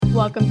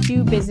welcome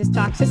to Business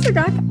Talk Sister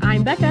Talk.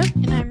 I'm Becca.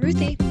 And I'm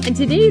Ruthie. And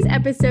today's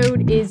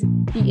episode is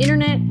the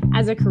internet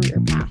as a career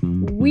path.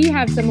 We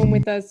have someone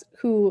with us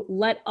who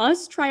let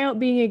us try out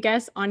being a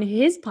guest on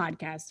his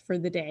podcast for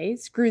the day,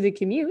 Screw the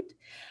Commute.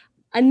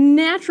 A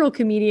natural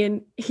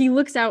comedian, he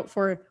looks out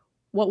for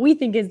what we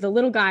think is the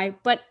little guy,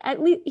 but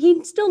at least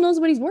he still knows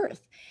what he's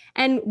worth.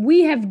 And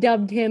we have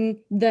dubbed him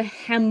the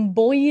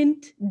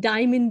flamboyant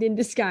diamond in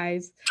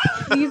disguise.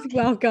 Please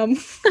welcome.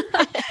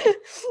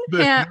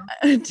 Please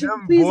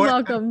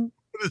welcome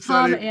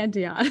Tom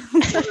Antion.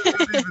 What does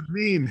that even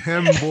mean?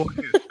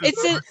 Flamboyant.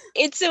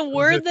 It's a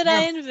word that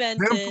I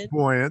invented.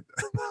 Flamboyant.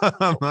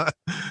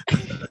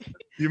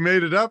 You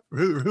made it up?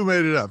 Who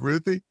made it up?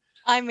 Ruthie?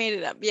 I made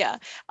it up. Yeah.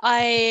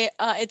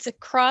 It's a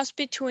cross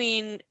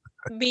between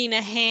being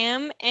a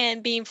ham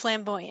and being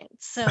flamboyant.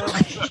 So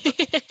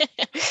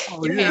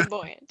you're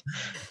flamboyant.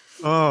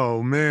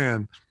 Oh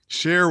man.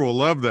 Cher will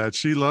love that.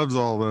 She loves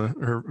all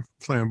her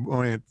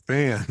flamboyant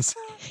fans.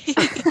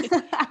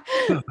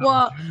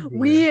 Well,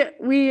 we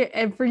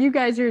and for you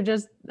guys who are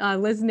just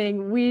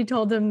listening, we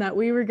told him that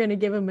we were going to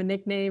give him a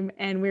nickname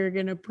and we were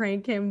going to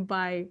prank him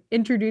by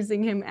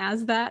introducing him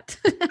as that.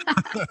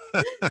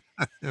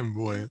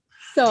 Flamboyant.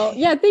 So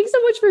yeah, thanks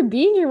so much for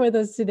being here with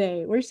us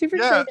today. We're super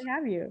excited to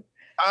have you.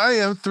 I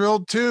am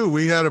thrilled too.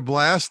 We had a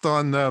blast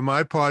on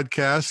my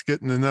podcast,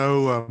 getting to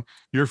know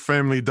your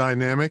family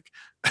dynamic.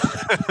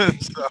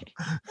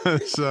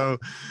 so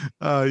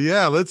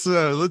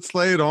let's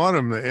lay it on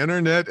them. The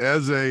internet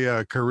as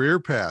a career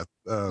path.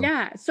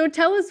 So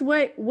tell us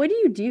what do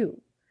you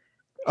do?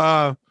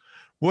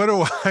 What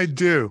do I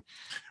do?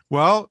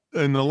 Well,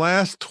 in the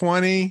last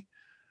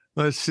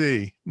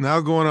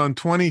now going on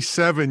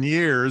 27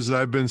 years,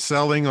 I've been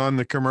selling on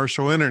the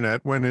commercial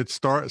internet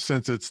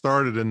since it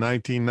started in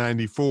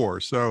 1994.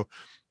 So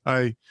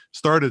I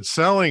started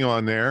selling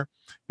on there,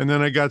 and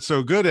then I got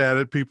so good at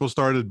it, people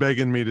started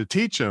begging me to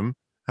teach them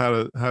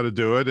how to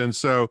do it. And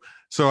so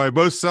I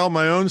both sell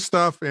my own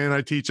stuff and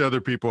I teach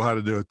other people how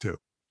to do it too.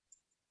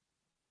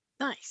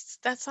 Nice.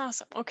 That's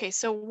awesome. Okay.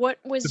 So what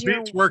was the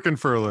beat's working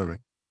for a living?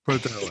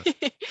 Put it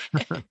that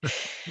way.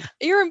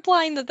 You're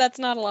implying that that's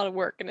not a lot of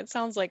work, and it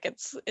sounds like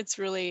it's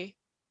really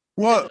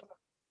well.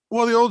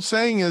 The old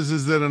saying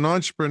is that an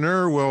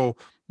entrepreneur will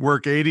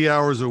work 80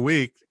 hours a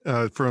week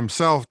for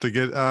himself to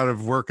get out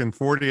of working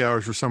 40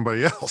 hours for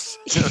somebody else.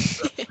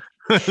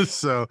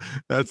 So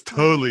that's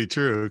totally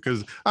true,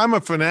 because I'm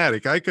a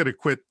fanatic. I could have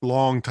quit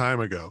long time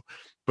ago,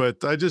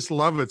 but I just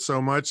love it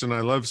so much, and I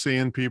love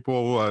seeing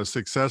people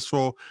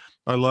successful.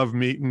 I love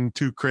meeting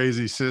two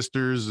crazy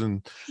sisters,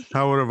 and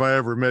how would have I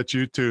ever met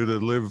you two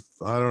that live,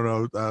 I don't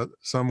know,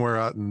 somewhere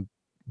out in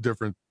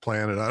different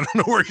planet. I don't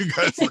know where you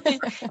guys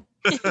live.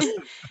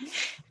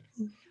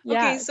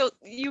 Okay, so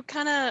you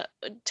kind of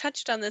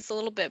touched on this a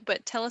little bit,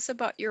 but tell us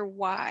about your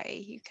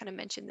why. You kind of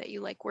mentioned that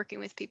you like working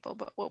with people,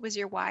 but what was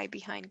your why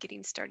behind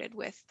getting started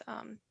with?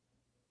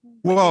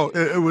 Well,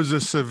 it was a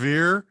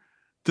severe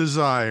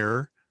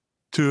desire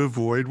to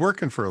avoid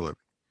working for a living.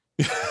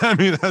 I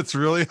mean, that's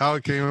really how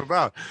it came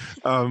about.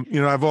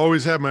 I've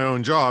always had my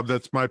own job.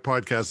 That's my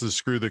podcast is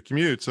Screw the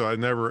Commute. So I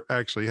never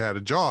actually had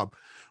a job.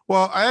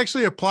 Well, I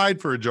actually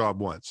applied for a job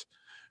once.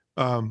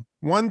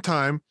 One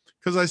time,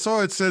 because I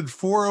saw it said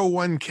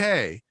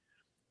 401k.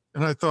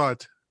 And I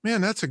thought, man,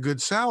 that's a good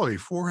salary,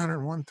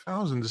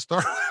 $401,000 to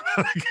start.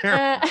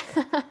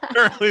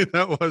 Apparently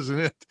that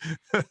wasn't it.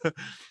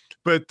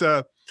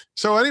 But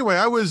so anyway,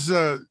 I was,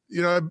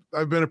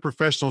 I've been a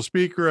professional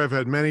speaker. I've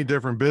had many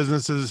different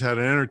businesses, had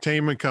an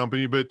entertainment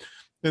company, but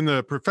in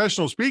the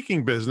professional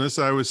speaking business,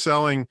 I was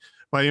selling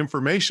my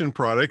information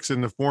products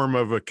in the form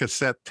of a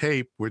cassette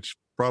tape, which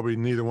probably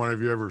neither one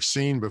of you ever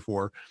seen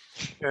before.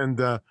 And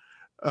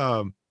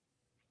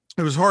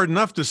it was hard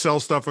enough to sell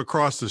stuff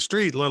across the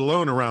street, let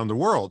alone around the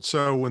world.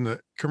 So when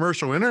the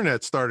commercial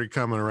internet started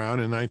coming around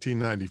in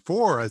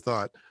 1994, I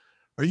thought,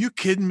 are you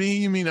kidding me?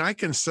 You mean I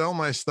can sell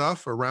my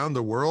stuff around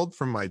the world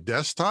from my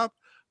desktop?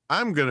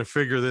 I'm going to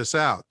figure this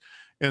out.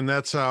 And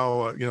that's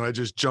how, I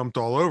just jumped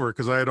all over,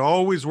 because I had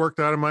always worked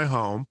out of my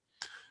home.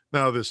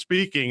 Now the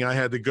speaking, I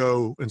had to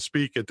go and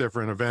speak at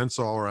different events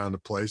all around the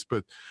place.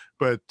 But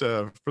for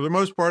the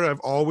most part, I've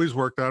always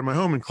worked out of my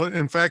home.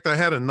 In fact, I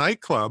had a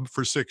nightclub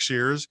for 6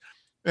 years,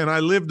 and I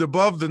lived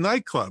above the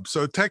nightclub.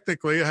 So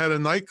technically I had a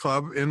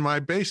nightclub in my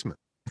basement.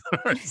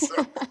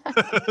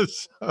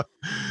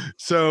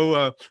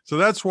 So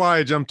that's why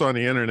I jumped on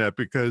the internet,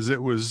 because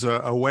it was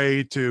a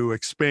way to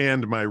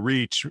expand my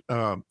reach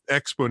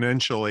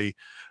exponentially,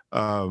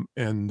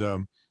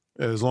 and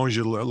as long as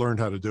you learn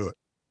how to do it.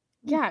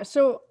 Yeah,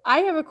 so I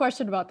have a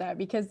question about that,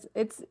 because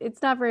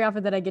it's not very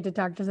often that I get to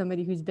talk to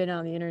somebody who's been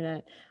on the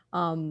internet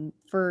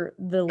for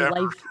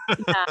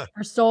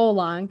for so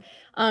long.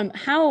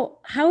 How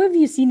have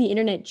you seen the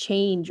internet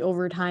change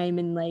over time,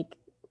 and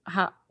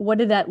what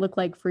did that look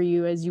like for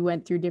you as you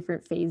went through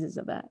different phases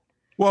of that?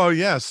 Well,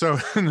 yeah. So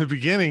in the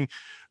beginning,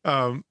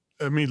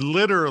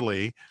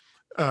 literally,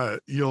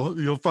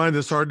 you'll find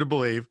this hard to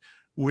believe.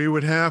 We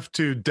would have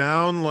to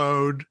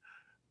download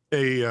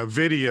a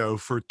video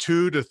for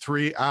 2 to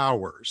 3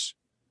 hours.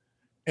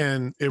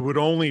 and it would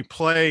only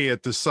play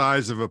at the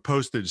size of a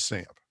postage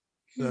stamp.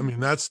 I mean,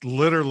 that's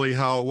literally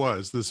how it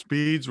was. The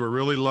speeds were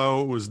really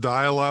low. It was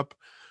dial up.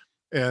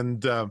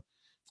 And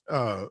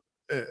so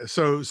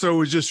it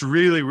was just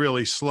really,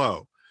 really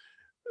slow.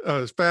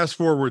 Fast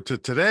forward to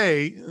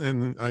today,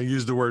 and I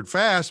use the word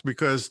fast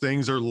because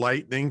things are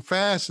lightning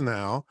fast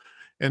now.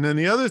 And then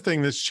the other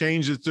thing that's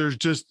changed is there's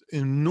just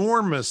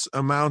enormous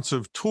amounts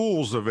of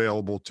tools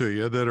available to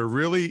you that are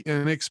really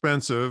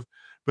inexpensive,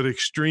 but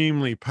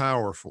extremely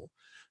powerful.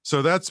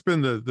 So that's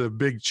been the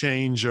big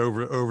change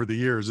over the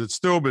years. It's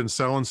still been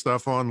selling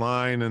stuff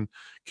online and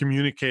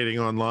communicating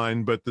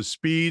online, but the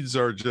speeds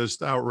are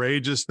just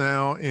outrageous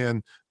now,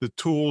 and the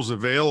tools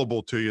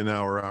available to you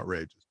now are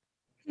outrageous.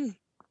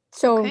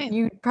 So Okay.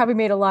 you probably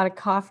made a lot of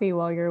coffee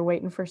while you were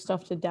waiting for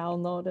stuff to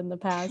download in the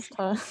past,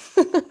 huh?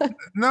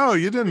 No,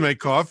 you didn't make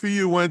coffee.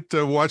 You went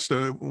to went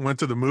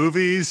to the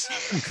movies,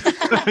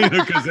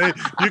 because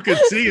you could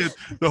see it,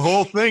 the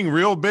whole thing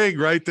real big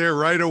right there,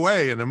 right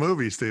away in the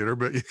movies theater.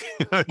 But you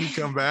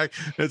come back,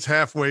 it's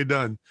halfway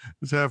done.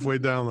 It's halfway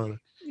downloaded.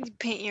 You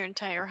paint your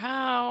entire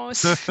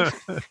house.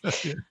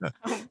 Yeah.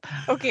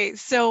 Okay,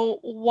 so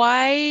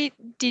why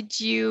did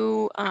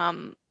you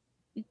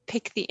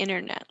pick the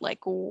internet?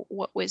 Like,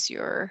 what was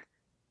your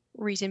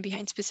reason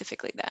behind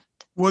specifically that?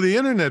 Well, the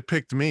internet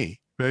picked me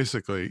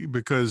basically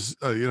because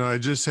I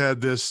just had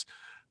this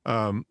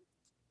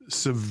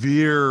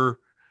severe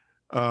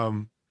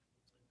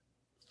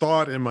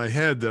thought in my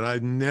head that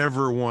I'd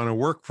never want to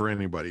work for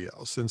anybody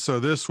else, and so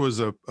this was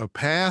a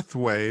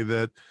pathway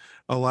that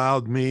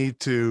allowed me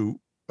to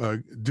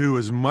do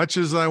as much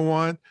as I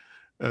want,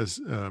 as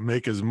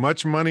make as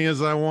much money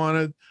as I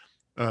wanted,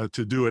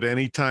 to do it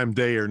anytime,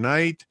 day or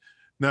night.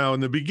 Now,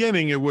 in the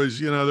beginning, it was,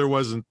 there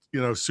wasn't,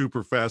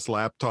 super fast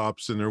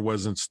laptops, and there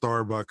wasn't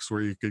Starbucks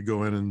where you could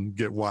go in and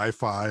get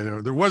Wi-Fi.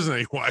 There wasn't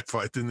any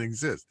Wi-Fi, it didn't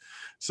exist.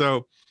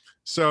 So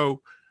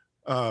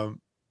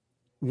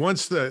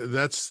once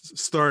it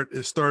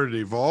started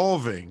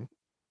evolving,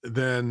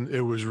 then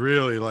it was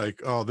really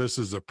like, oh, this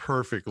is a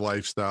perfect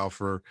lifestyle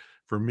for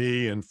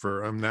me and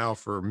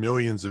for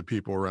millions of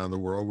people around the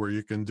world, where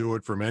you can do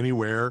it from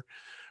anywhere,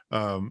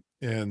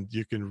 and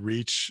you can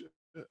reach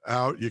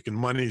out.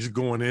 Money's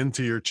going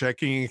into your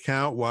checking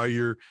account while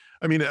you're.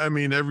 I mean,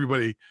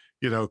 everybody,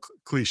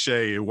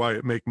 cliche, why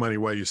make money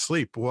while you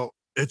sleep? Well,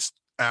 it's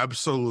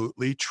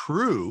absolutely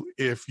true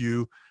if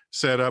you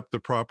set up the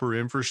proper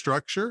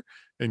infrastructure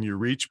and you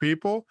reach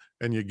people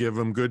and you give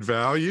them good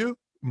value.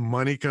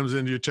 Money comes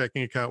into your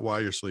checking account while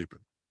you're sleeping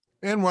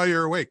and while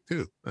you're awake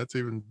too. That's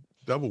even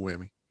double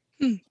whammy.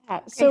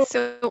 Yeah, So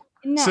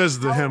Says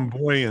the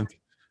Hamboyant.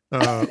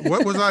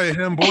 What was I?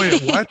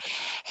 Hamboyant what?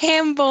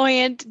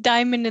 Hamboyant,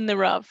 diamond in the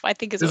rough, I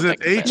think is it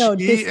what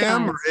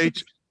H-E-M or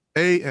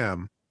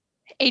H-A-M?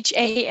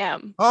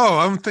 H-A-M. Oh,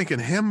 I'm thinking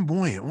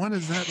Hamboyant. What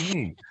does that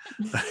mean?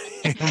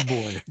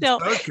 Hamboyant. No,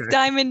 okay.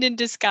 Diamond in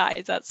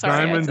disguise. That's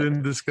Diamond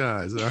in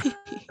disguise.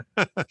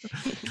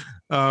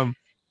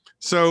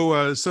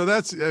 So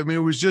that's,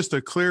 it was just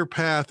a clear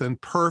path and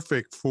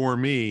perfect for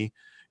me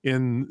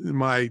in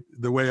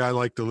the way I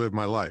like to live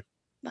my life.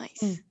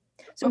 Nice.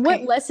 So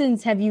what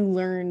lessons have you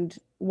learned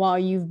while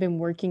you've been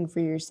working for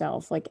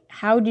yourself? Like,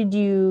 how did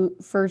you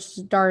first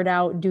start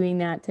out doing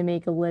that to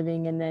make a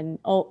living? And then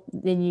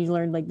you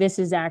learned, like, this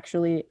is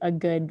actually a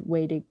good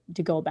way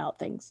to go about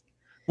things.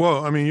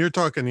 Well, you're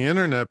talking the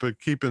internet, but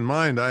keep in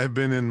mind, I have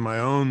been in my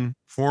own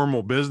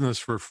formal business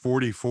for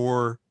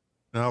 45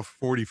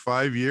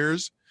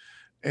 years.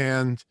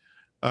 And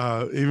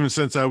even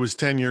since I was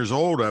 10 years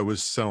old, I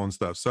was selling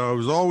stuff. So I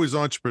was always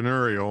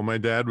entrepreneurial. My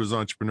dad was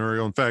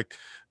entrepreneurial. In fact,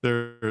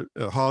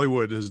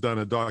 Hollywood has done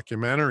a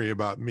documentary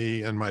about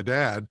me and my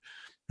dad,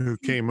 who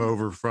came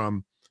over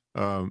from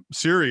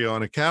Syria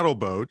on a cattle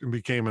boat and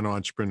became an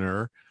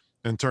entrepreneur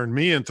and turned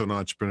me into an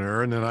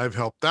entrepreneur. And then I've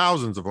helped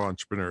thousands of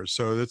entrepreneurs.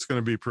 So that's going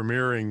to be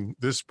premiering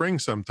this spring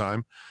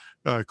sometime,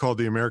 called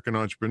The American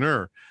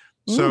Entrepreneur.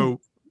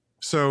 So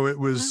it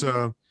was,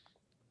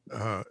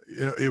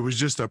 it was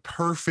just a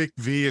perfect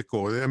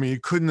vehicle. You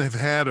couldn't have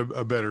had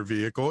a better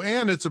vehicle,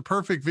 and it's a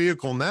perfect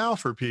vehicle now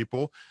for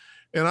people.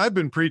 And I've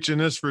been preaching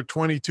this for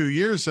 22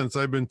 years since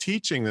I've been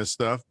teaching this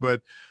stuff,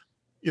 but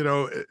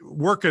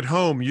work at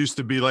home used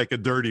to be like a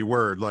dirty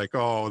word, like,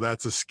 oh,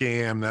 that's a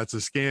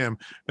scam.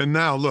 And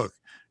now look,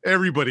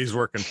 everybody's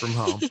working from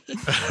home.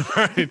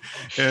 Right.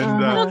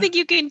 And I don't think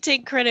you can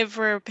take credit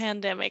for a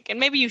pandemic, and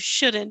maybe you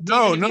shouldn't.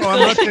 No, I'm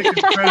not taking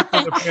credit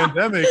for the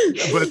pandemic,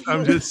 but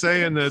I'm just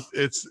saying that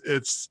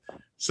it's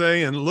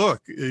saying,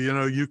 look,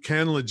 you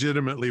can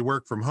legitimately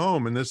work from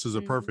home, and this is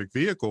a perfect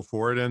vehicle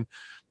for it.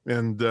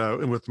 And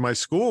with my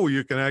school,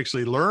 you can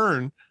actually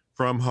learn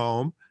from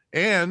home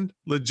and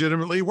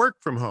legitimately work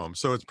from home.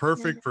 So it's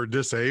perfect for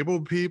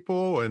disabled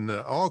people and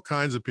all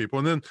kinds of people.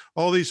 And then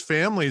all these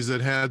families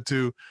that had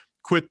to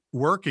quit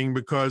working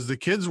because the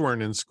kids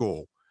weren't in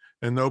school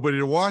and nobody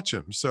to watch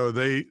them. So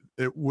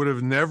it would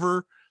have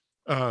never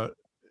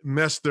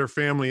messed their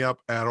family up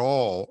at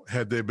all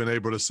had they been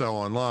able to sell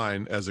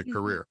online as a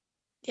career.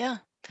 Yeah.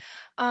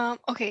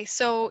 Okay,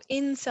 so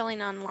in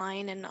selling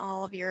online and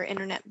all of your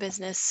internet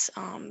business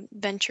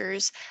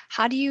ventures,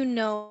 how do you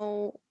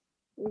know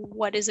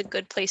what is a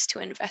good place to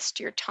invest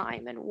your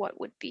time and what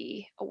would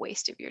be a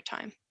waste of your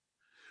time?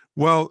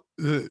 Well,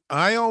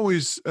 I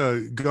always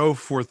go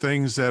for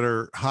things that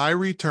are high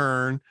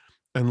return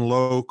and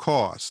low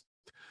cost.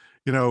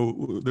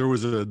 There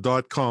was a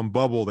dot-com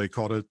bubble, they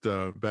called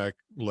it, back,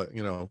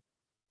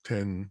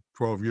 10,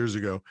 12 years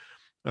ago,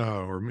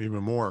 or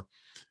even more,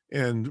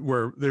 and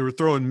where they were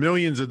throwing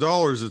millions of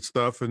dollars at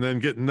stuff and then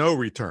getting no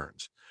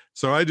returns.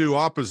 So I do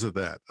opposite of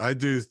that. I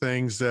do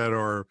things that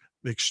are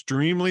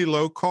extremely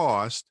low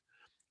cost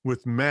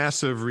with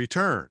massive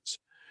returns.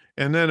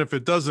 And then if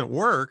it doesn't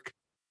work,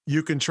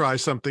 you can try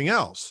something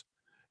else.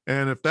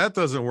 And if that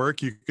doesn't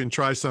work, you can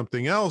try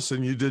something else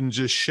and you didn't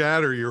just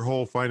shatter your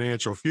whole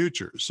financial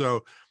future.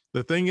 So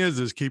the thing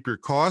is keep your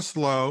costs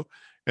low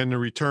and the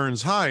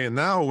returns high. And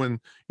now when,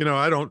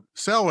 I don't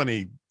sell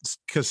any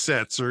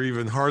cassettes or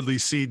even hardly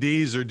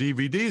CDs or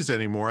DVDs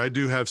anymore. I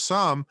do have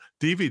some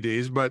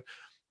DVDs,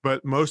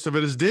 but most of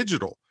it is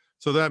digital.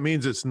 So that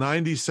means it's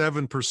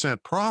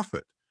 97%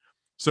 profit.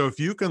 So if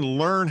you can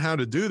learn how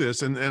to do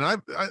this, and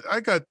I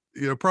got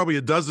probably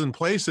a dozen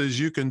places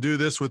you can do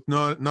this with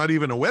not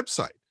even a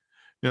website.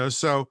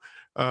 So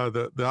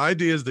the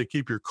idea is to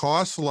keep your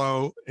costs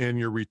low and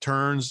your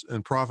returns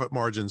and profit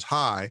margins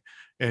high,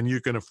 and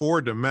you can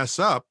afford to mess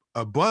up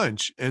a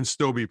bunch and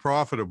still be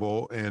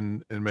profitable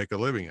and make a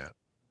living at it.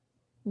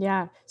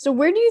 Yeah. So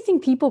where do you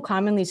think people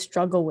commonly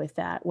struggle with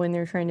that when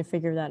they're trying to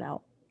figure that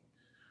out?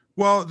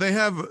 Well, they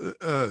have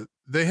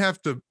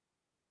to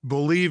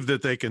believe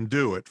that they can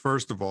do it,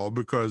 first of all,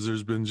 because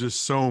there's been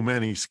just so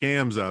many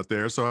scams out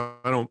there. So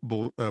I don't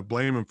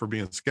blame them for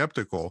being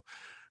skeptical,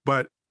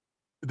 but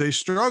they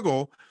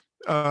struggle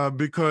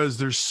because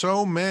there's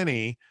so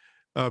many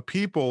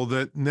people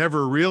that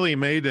never really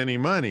made any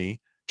money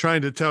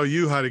trying to tell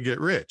you how to get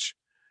rich.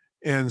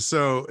 And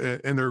so,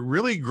 and they're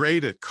really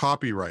great at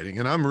copywriting.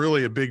 And I'm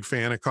really a big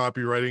fan of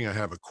copywriting. I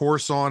have a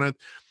course on it.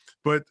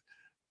 But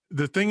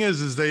the thing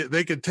is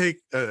they could take,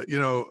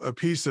 a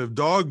piece of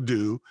dog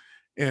do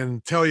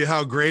and tell you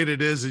how great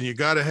it is. And you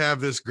got to have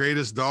this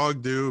greatest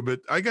dog do. But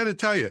I got to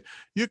tell you,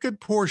 you could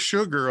pour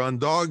sugar on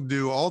dog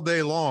do all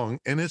day long,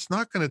 and it's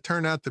not going to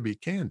turn out to be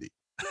candy.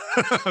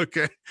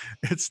 Okay.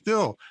 It's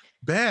still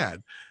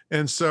bad.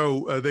 And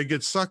so they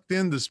get sucked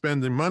into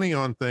spending money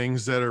on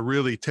things that are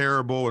really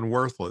terrible and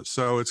worthless.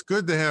 So it's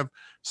good to have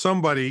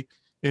somebody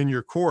in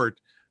your court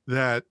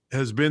that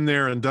has been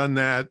there and done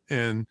that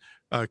and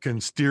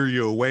can steer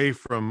you away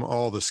from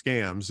all the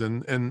scams.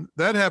 And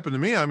that happened to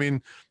me. I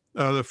mean,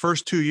 the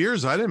first 2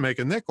 years, I didn't make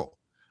a nickel.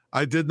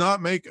 I did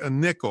not make a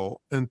nickel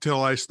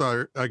until I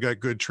got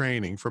good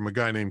training from a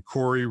guy named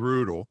Corey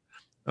Rudel.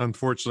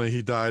 Unfortunately,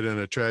 he died in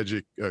a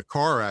tragic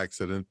car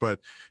accident, but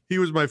he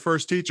was my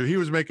first teacher. He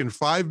was making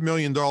 $5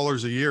 million a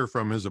year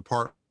from his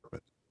apartment.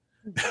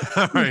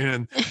 All right.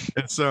 And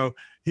so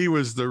he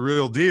was the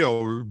real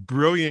deal,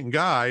 brilliant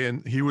guy.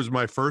 And he was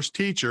my first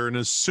teacher. And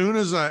as soon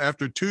as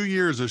after 2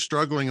 years of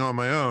struggling on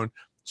my own,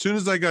 as soon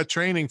as I got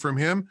training from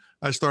him,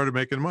 I started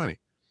making money.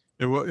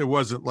 It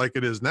wasn't like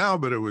it is now,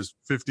 but it was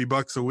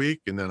 $50 a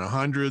week, and then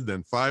 100,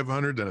 then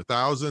 500, then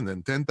 1,000,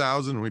 then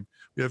 10,000. We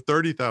have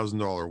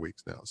 $30,000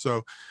 weeks now.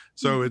 So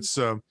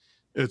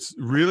it's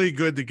really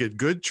good to get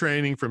good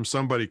training from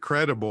somebody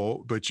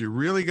credible, but you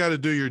really got to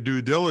do your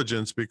due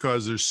diligence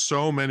because there's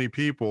so many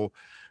people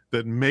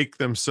that make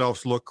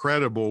themselves look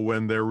credible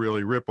when they're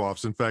really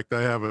ripoffs. In fact,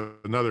 I have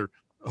another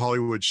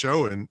Hollywood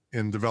show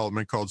in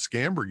development called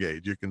Scam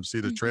Brigade. You can see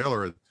the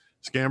trailer at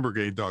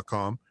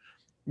scambrigade.com.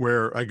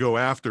 where I go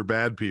after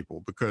bad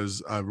people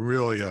because I'm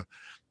really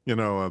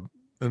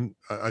and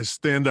I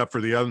stand up for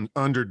the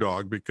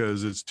underdog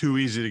because it's too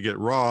easy to get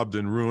robbed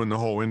and ruin the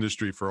whole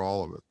industry for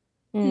all of it.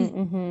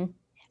 Mm-hmm.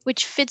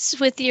 Which fits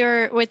with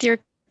your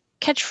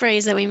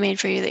catchphrase that we made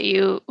for you, that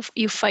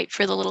you fight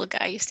for the little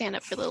guy, you stand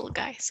up for the little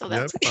guy. So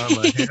that's I'm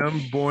a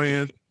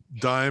flamboyant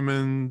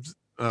diamond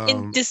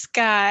in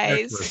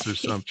disguise necklace or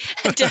something.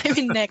 A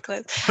diamond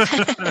necklace.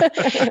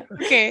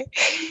 Okay,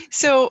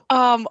 so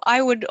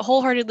I would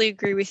wholeheartedly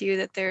agree with you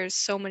that there's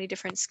so many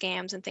different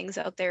scams and things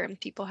out there, and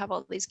people have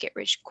all these get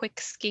rich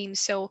quick schemes.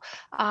 So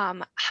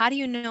how do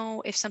you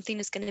know if something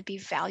is going to be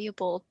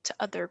valuable to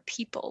other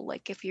people?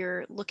 Like if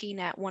you're looking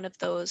at one of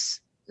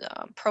those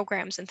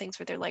programs and things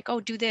where they're like, oh,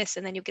 do this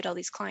and then you get all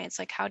these clients,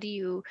 like how do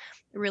you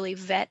really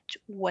vet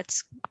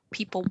what's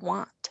people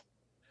want?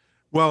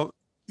 Well,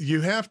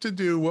 you have to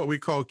do what we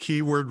call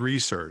keyword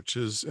research,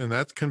 and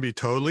that can be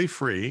totally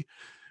free,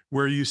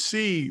 where you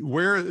see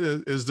where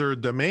is there a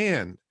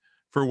demand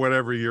for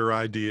whatever your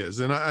idea is.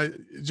 And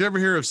did you ever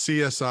hear of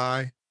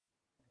CSI?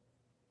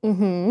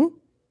 Mm-hmm.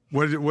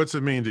 What's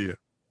it mean to you?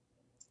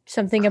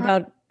 Something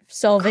about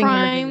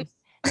solving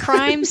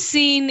crime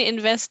scene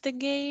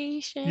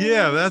investigation.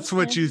 Yeah, that's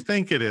what you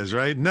think it is,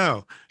 right?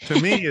 No, to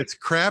me, it's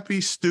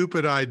crappy,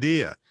 stupid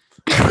idea.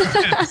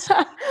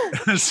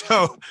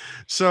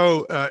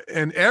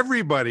 And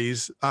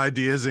everybody's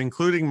ideas,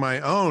 including my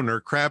own, are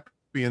crappy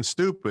and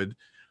stupid.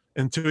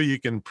 until you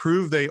can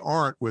prove they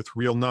aren't with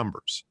real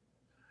numbers.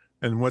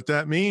 And what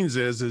that means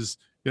is,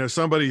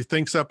 somebody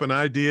thinks up an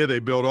idea, they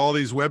build all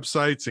these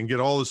websites and get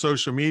all the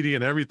social media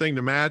and everything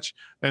to match,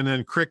 and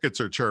then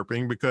crickets are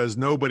chirping because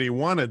nobody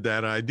wanted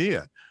that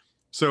idea.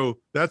 So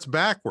that's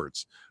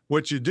backwards.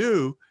 What you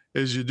do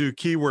is you do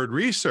keyword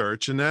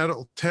research, and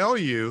that'll tell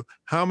you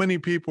how many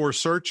people are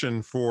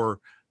searching for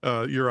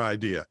your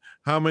idea,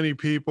 how many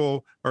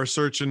people are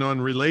searching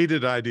on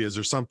related ideas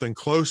or something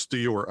close to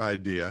your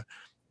idea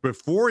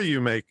before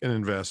you make an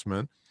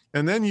investment.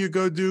 And then you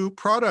go do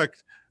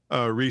product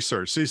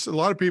research. See, a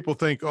lot of people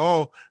think,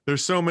 oh,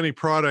 there's so many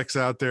products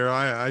out there.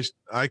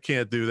 I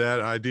can't do that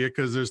idea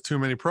because there's too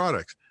many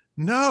products.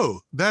 No,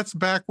 that's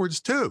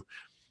backwards too.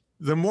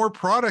 The more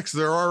products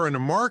there are in a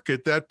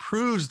market, that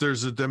proves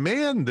there's a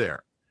demand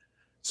there.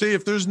 See,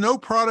 if there's no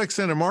products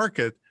in a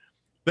market,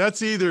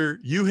 that's either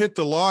you hit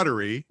the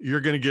lottery,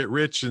 you're going to get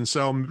rich and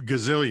sell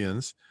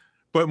gazillions,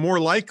 but more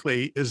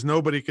likely is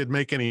nobody could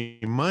make any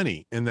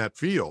money in that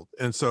field.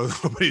 And so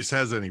nobody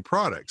has any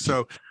products.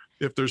 So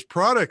if there's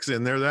products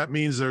in there, that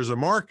means there's a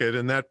market,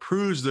 and that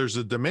proves there's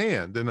a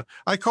demand. And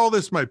I call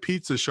this my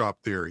pizza shop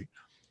theory.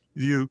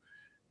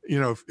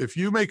 If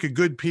you make a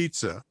good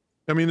pizza,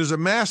 I mean, there's a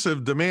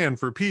massive demand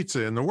for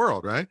pizza in the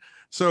world, right?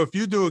 So if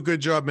you do a good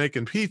job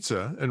making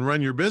pizza and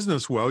run your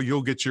business well,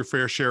 you'll get your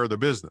fair share of the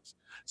business.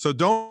 So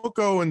don't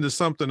go into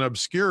something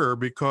obscure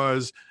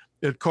because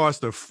it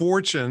costs a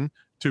fortune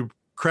to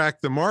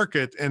crack the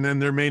market, and then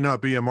there may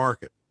not be a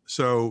market.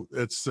 So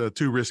it's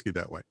too risky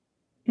that way.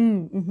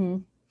 Mm-hmm.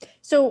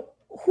 So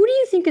who do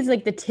you think is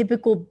like the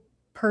typical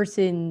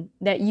person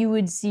that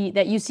you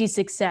see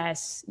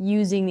success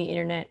using the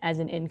internet as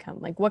an income?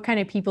 Like, what kind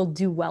of people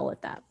do well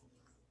at that?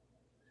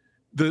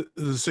 The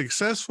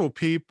successful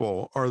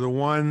people are the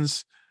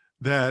ones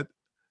that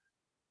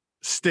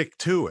stick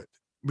to it,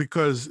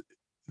 because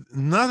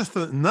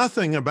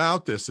nothing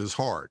about this is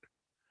hard.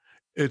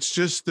 It's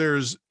just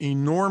there's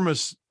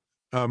enormous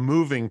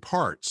moving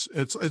parts.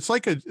 It's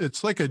like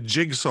a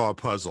jigsaw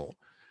puzzle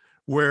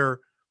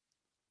where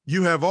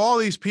you have all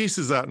these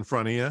pieces out in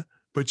front of you,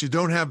 but you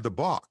don't have the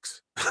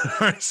box.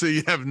 So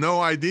you have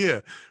no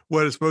idea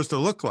what it's supposed to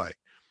look like.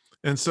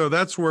 And so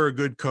that's where a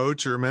good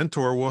coach or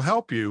mentor will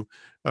help you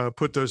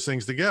put those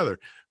things together.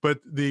 But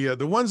the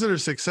ones that are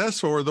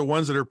successful are the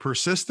ones that are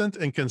persistent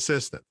and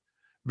consistent,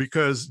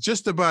 because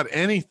just about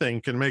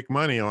anything can make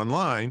money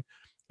online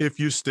if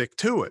you stick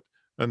to it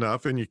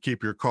enough and you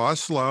keep your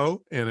costs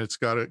low and it's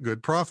got a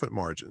good profit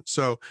margin.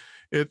 So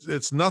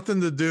it's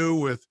nothing to do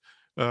with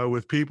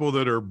people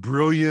that are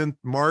brilliant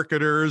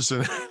marketers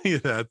and any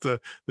of that.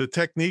 The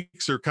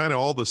techniques are kind of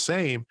all the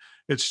same.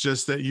 It's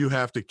just that you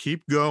have to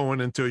keep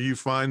going until you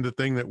find the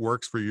thing that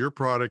works for your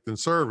product and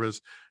service.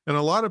 And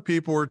a lot of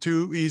people are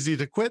too easy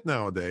to quit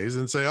nowadays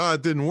and say, oh,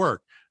 it didn't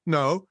work.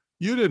 No,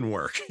 you didn't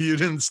work. You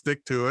didn't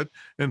stick to it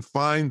and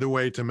find the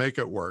way to make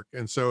it work.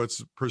 And so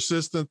it's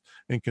persistent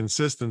and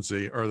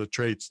consistency are the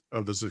traits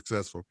of the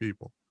successful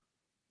people.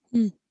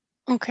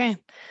 Okay.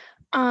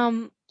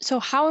 So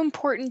how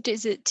important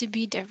is it to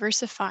be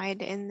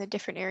diversified in the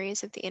different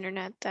areas of the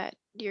internet that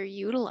you're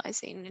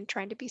utilizing and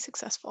trying to be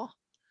successful?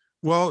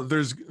 Well,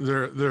 there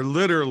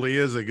literally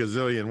is a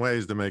gazillion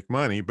ways to make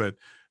money, but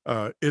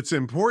it's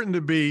important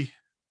to be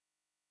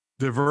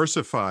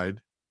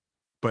diversified,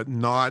 but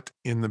not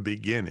in the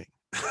beginning.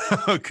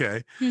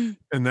 Okay.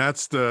 And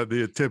that's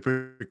the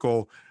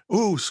typical,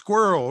 ooh,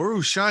 squirrel,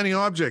 ooh, shiny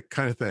object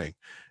kind of thing.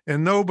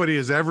 And nobody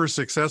is ever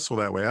successful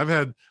that way. I've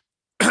had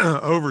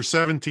over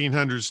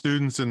 1,700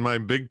 students in my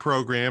big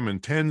program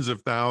and tens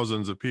of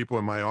thousands of people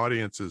in my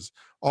audiences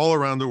all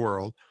around the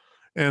world.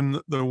 And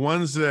the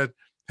ones that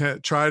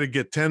try to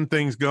get 10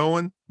 things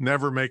going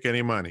never make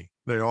any money.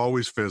 They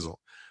always fizzle.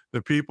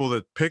 The people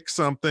that pick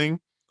something,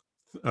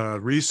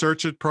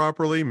 research it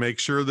properly, make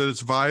sure that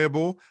it's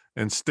viable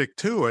and stick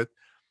to it,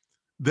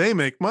 they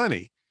make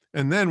money.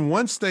 And then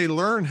once they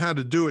learn how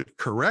to do it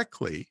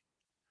correctly,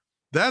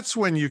 that's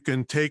when you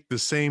can take the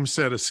same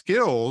set of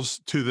skills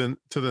to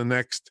the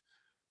next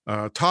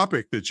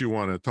topic that you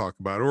want to talk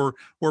about,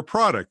 or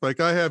product.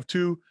 Like I have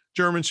 2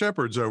 German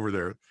Shepherds over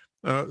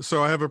there.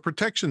 So I have a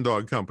protection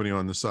dog company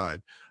on the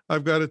side.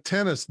 I've got a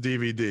tennis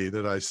DVD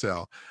that I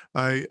sell.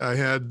 I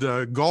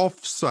had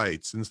golf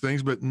sites and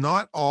things, but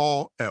not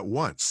all at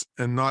once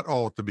and not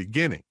all at the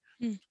beginning.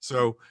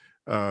 So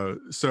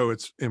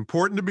it's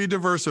important to be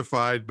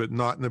diversified, but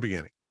not in the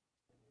beginning.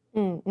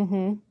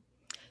 Mm-hmm.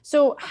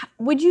 So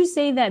would you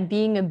say that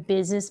being a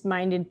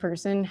business-minded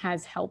person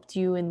has helped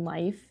you in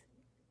life?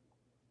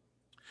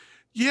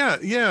 Yeah.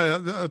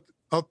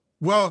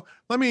 Well,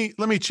 let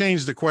me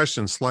change the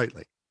question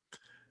slightly.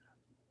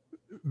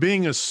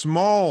 Being a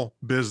small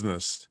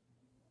business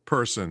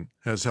person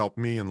has helped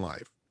me in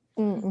life.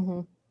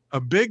 Mm-hmm. A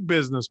big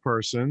business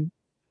person,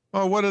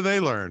 oh, what do they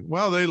learn?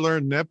 Well, they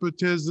learn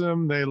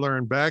nepotism, they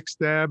learn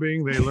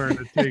backstabbing, they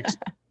learn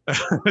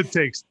it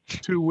takes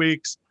 2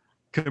 weeks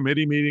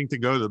committee meeting to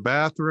go to the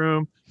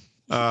bathroom.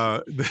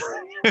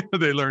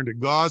 They learn to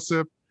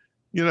gossip,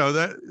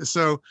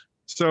 that.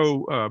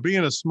 So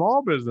being a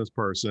small business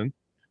person,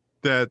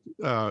 that,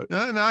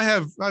 and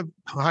I've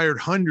hired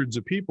hundreds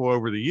of people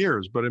over the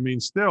years, but I mean,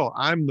 still,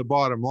 I'm the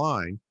bottom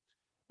line.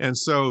 And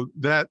so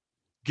that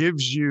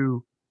gives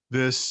you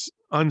this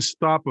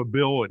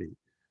unstoppability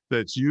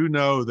that you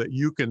know that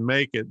you can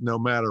make it no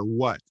matter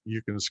what.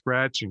 You can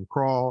scratch and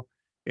crawl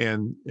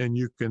and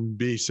you can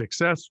be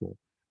successful.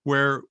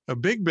 Where a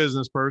big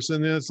business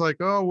person, it's like,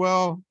 oh,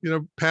 well,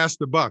 pass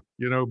the buck,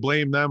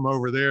 blame them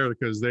over there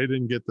because they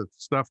didn't get the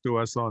stuff to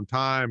us on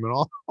time and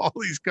all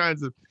these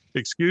kinds of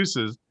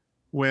excuses.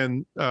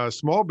 When a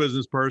small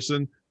business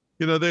person,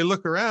 they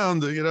look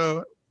around,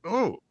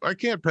 oh, I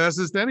can't pass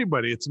this to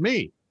anybody. It's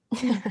me.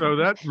 So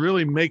that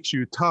really makes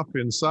you tough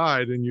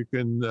inside, and you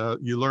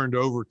learn to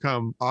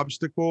overcome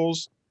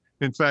obstacles.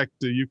 In fact,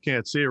 you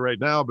can't see it right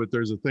now, but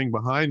there's a thing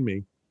behind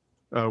me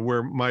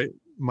where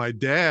my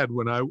dad,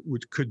 when I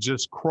could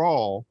just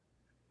crawl,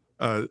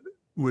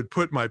 would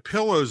put my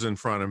pillows in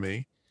front of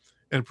me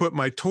and put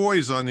my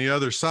toys on the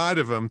other side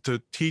of them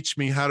to teach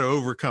me how to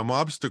overcome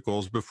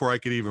obstacles before I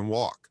could even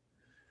walk.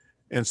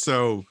 And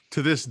so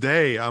to this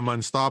day, I'm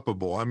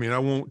unstoppable. I mean, I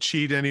won't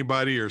cheat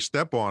anybody or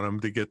step on them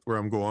to get where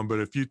I'm going.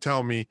 But if you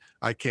tell me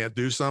I can't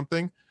do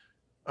something,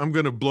 I'm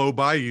going to blow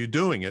by you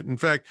doing it. In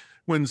fact,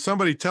 when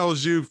somebody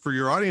tells you, for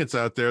your audience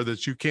out there,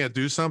 that you can't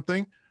do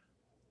something,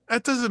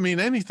 that doesn't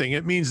mean anything.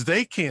 It means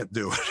they can't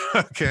do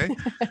it. Okay.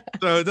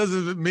 So it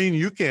doesn't mean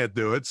you can't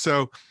do it.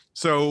 So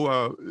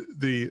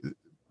the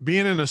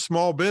being in a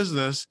small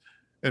business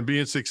and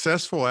being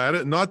successful at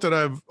it, not that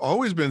I've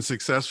always been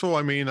successful.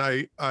 I mean,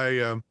 I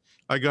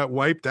got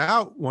wiped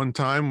out one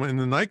time in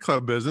the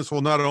nightclub business.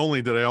 Well, not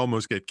only did I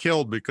almost get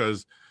killed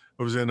because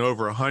I was in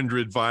over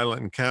 100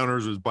 violent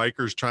encounters with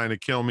bikers trying to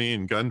kill me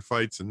and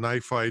gunfights and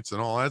knife fights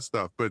and all that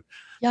stuff. But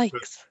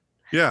yikes.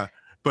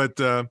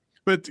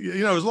 But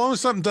as long as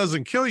something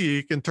doesn't kill you,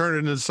 you can turn it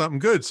into something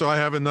good. So I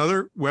have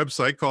another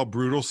website called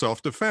Brutal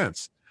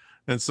Self-Defense.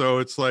 And so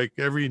it's like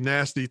every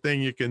nasty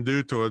thing you can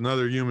do to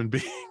another human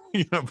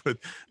being,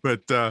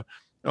 but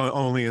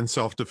only in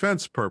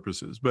self-defense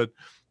purposes. But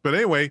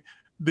anyway,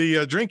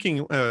 the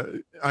drinking,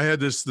 I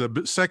had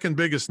the second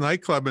biggest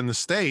nightclub in the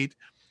state,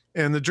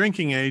 and the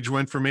drinking age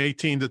went from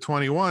 18 to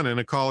 21 in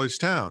a college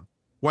town.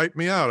 Wiped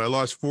me out. I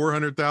lost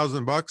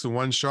 $400,000 in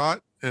one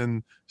shot,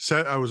 and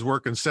I was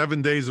working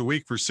 7 days a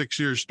week for 6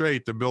 years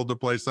straight to build the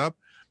place up,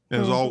 and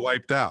it was all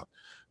wiped out.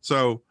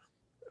 So,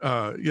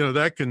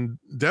 that can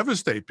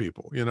devastate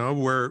people,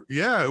 where,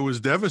 it was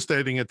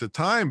devastating at the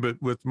time,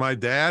 but with my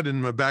dad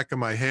in the back of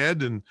my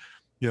head and,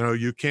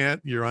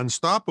 you're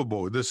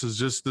unstoppable. This is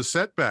just the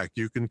setback.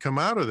 You can come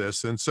out of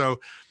this. And so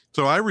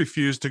I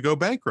refused to go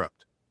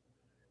bankrupt,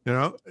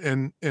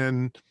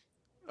 and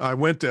I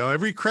went to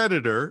every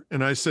creditor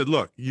and I said,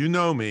 look,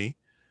 me,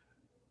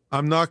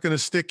 I'm not going to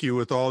stick you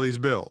with all these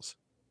bills.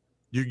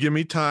 You give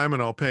me time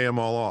and I'll pay them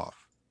all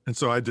off. And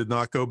so I did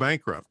not go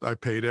bankrupt. I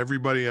paid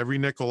everybody every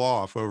nickel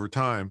off over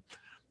time.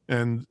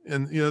 And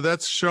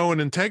that's showing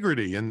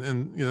integrity.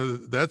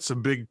 And that's a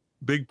big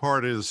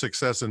part of the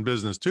success in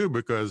business too,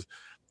 because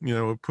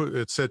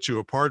it sets you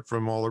apart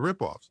from all the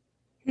ripoffs.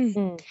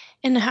 Mm-hmm.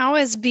 And how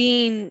is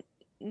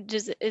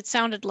it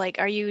sounded like,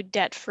 are you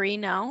debt free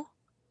now?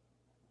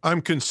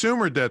 I'm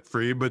consumer debt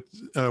free, but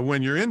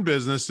when you're in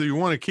business, you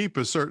want to keep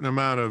a certain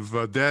amount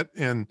of debt.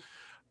 And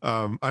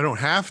I don't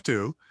have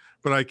to,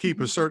 but I keep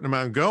a certain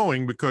amount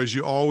going because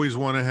you always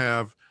want to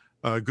have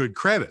good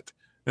credit.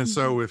 And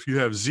so if you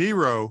have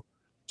zero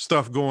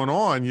stuff going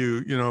on,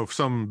 if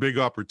some big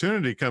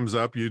opportunity comes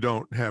up, you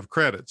don't have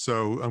credit.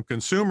 So I'm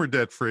consumer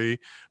debt free,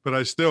 but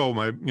I still,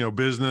 my,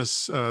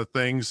 business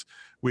things,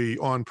 we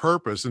on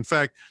purpose. In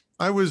fact,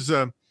 I was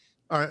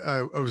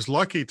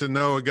lucky to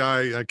know a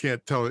guy, I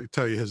can't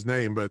tell you his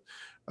name, but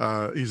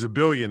he's a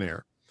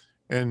billionaire,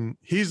 and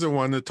he's the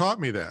one that taught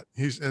me that.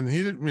 He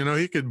didn't,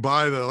 he could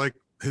buy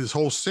his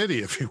whole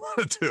city if he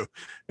wanted to.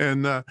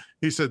 And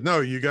he said, no,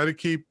 you got to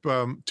keep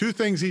two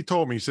things he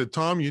told me. He said,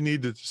 Tom, you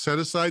need to set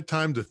aside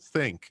time to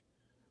think.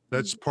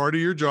 That's part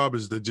of your job,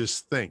 is to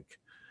just think.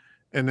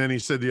 And then he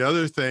said, the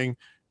other thing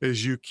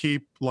is you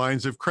keep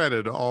lines of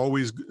credit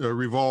always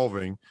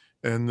revolving,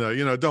 and,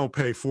 don't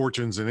pay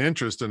fortunes in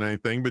interest and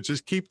anything, but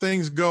just keep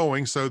things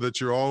going so that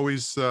you're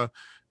always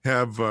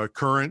have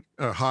current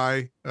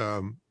high,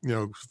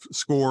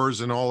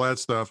 scores and all that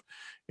stuff.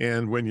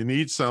 And when you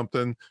need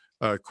something,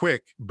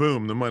 quick,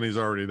 boom, the money's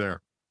already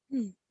there.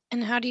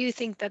 And how do you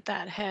think that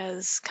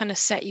has kind of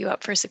set you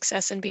up for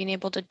success in being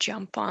able to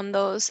jump on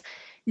those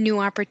new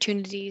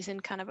opportunities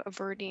and kind of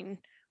averting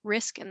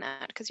risk in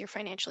that, because you're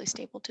financially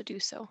stable to do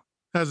so?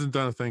 Hasn't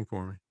done a thing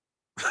for me.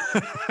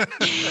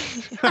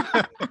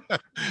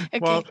 Okay.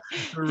 Well,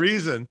 the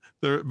reason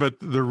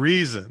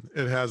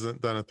it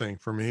hasn't done a thing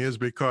for me is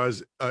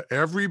because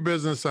every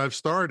business I've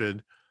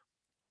started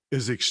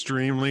is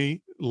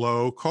extremely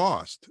low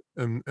cost.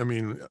 And I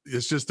mean,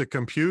 it's just a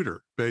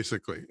computer,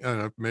 basically,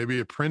 maybe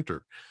a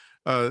printer.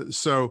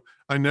 So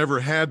I never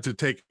had to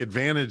take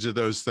advantage of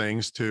those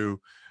things to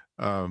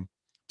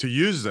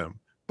use them,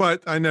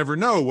 but I never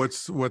know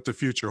what the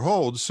future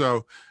holds.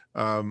 So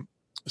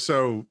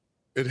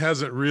it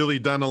hasn't really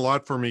done a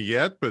lot for me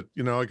yet, but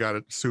I got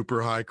a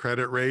super high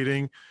credit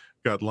rating,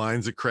 got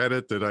lines of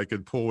credit that I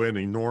could pull in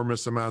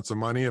enormous amounts of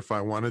money if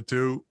I wanted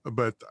to,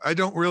 but I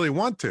don't really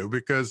want to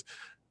because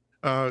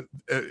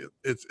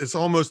it's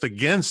almost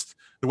against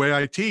the way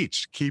I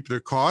teach. Keep the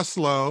costs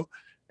low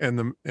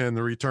and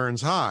the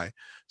returns high.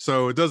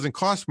 So it doesn't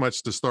cost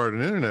much to start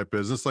an internet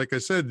business. Like I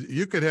said,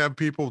 you could have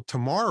people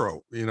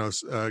tomorrow,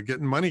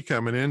 getting money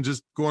coming in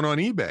just going on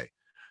eBay.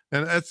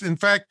 And that's, in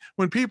fact,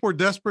 when people are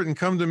desperate and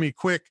come to me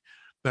quick,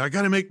 I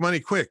got to make money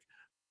quick,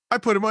 I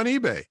put them on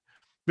eBay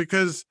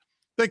because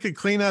they could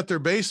clean out their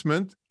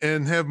basement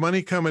and have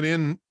money coming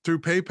in through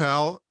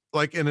PayPal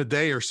like in a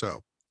day or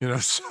so.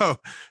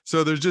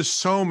 So there's just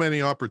so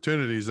many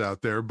opportunities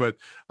out there, but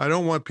I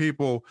don't want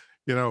people,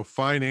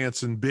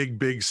 financing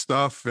big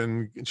stuff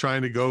and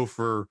trying to go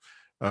for,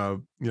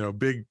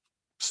 big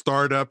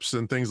startups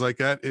and things like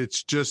that.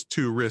 It's just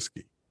too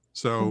risky.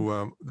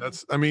 So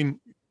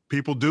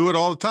people do it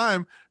all the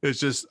time. It's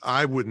just,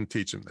 I wouldn't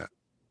teach them that.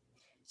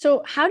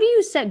 So how do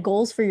you set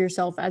goals for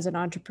yourself as an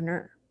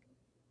entrepreneur?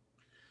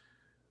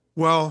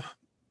 Well,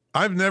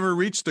 I've never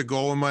reached a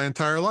goal in my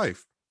entire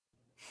life.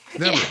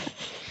 Never.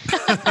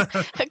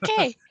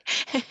 Okay.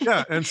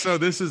 Yeah. And so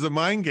this is a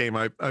mind game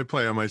I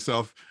play on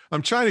myself.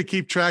 I'm trying to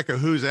keep track of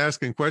who's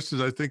asking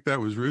questions. I think that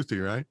was Ruthie,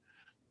 right?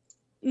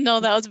 No,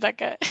 that was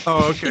Becca.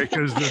 Oh, okay.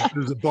 Because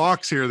there's a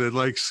box here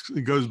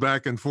that goes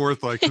back and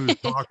forth like who's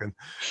talking.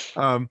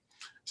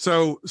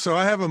 So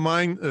I have a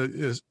mind.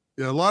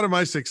 A lot of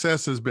my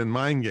success has been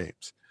mind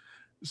games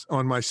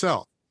on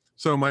myself.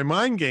 So my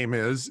mind game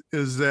is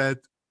that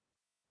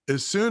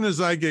as soon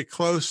as I get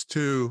close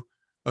to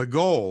a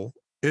goal,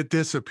 it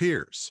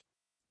disappears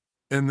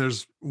and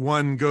there's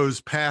one goes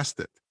past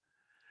it.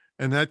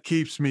 And that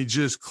keeps me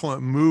just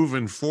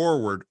moving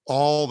forward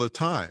all the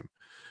time.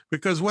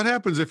 Because what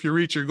happens if you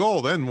reach your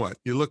goal? Then what?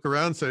 You look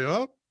around and say,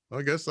 oh,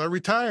 I guess I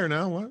retire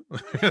now. What?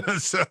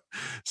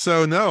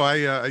 So no,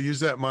 I use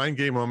that mind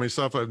game on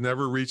myself. I've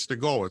never reached a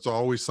goal. It's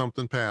always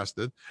something past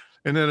it.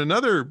 And then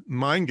another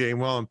mind game,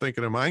 while I'm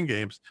thinking of mind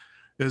games,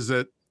 is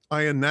that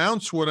I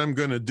announce what I'm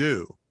going to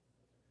do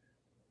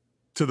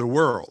to the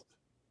world.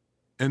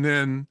 And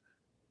then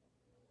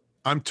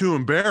I'm too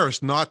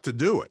embarrassed not to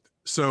do it.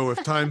 So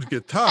if times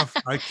get tough,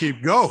 I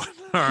keep going.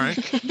 All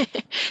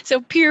right.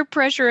 So peer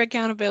pressure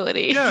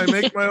accountability. Yeah, I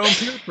make my own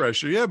peer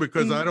pressure. Yeah,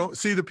 because I don't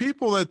see the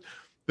people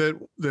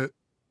that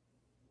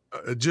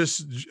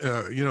just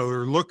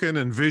are looking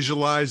and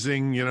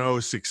visualizing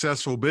a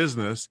successful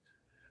business.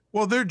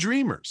 Well, they're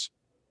dreamers.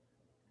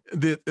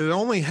 It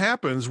only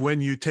happens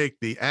when you take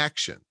the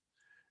action,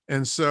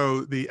 and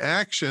so the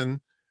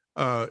action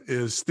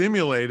is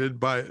stimulated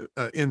by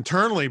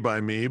internally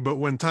by me. But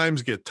when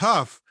times get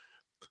tough,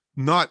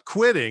 not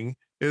quitting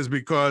is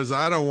because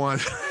I don't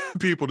want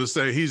people to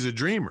say he's a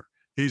dreamer.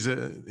 He's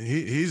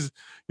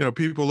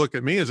people look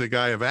at me as a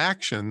guy of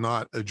action,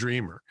 not a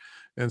dreamer.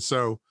 And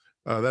so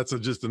that's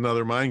just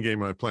another mind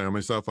game I play on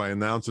myself. I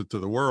announce it to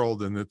the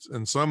world,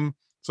 and some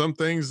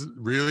things,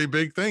 really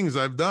big things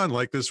I've done,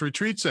 like this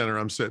retreat center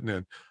I'm sitting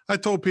in. I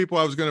told people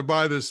I was going to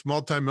buy this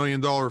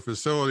multi-million-dollar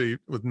facility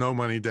with no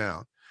money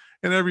down.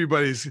 And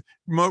everybody's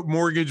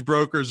mortgage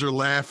brokers are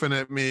laughing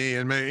at me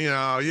and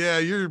yeah,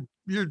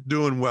 you're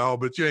doing well,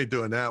 but you ain't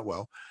doing that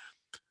well.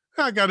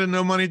 I got a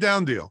no money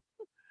down deal.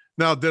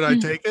 Now, did I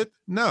take it?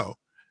 No,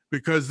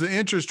 because the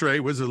interest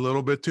rate was a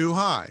little bit too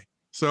high.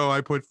 So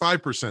I put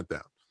 5%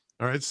 down.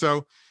 All right.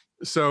 So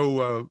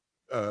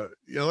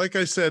like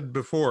I said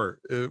before,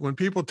 when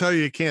people tell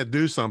you can't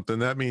do something,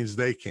 that means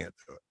they can't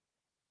do it.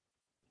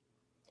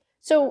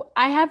 So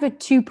I have a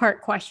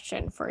two-part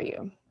question for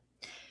you.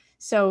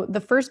 So the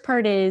first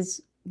part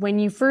is, when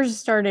you first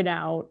started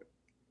out,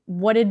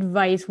 what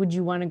advice would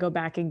you want to go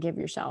back and give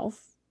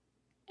yourself?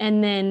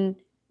 And then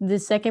the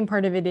second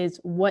part of it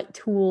is, what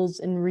tools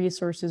and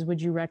resources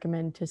would you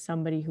recommend to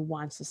somebody who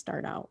wants to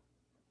start out?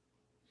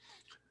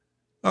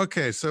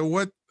 Okay. So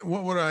what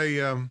would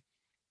I,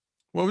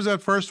 what was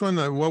that first one?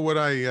 What would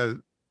I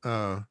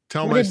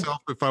tell myself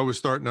if I was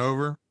starting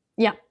over?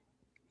 Yeah.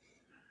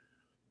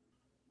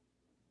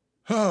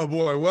 Oh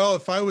boy. Well,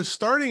 if I was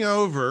starting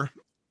over,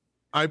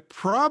 I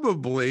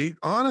probably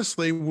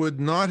honestly would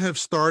not have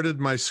started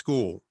my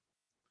school.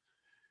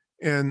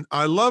 And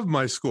I love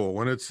my school.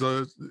 When it's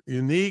a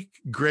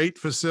unique, great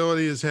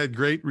facility, has had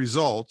great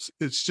results.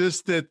 It's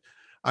just that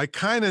I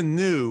kind of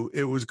knew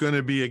it was going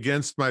to be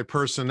against my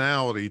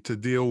personality to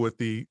deal with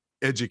the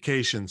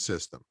education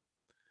system,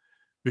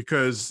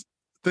 because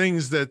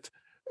things that,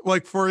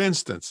 like, for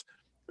instance,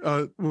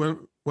 when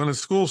a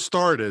school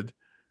started,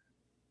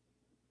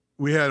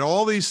 we had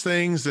all these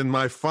things, and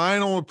my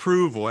final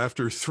approval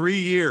after 3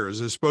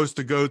 years is supposed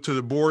to go to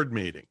the board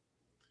meeting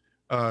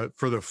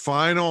for the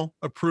final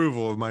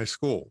approval of my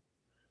school.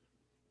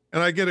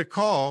 And I get a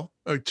call,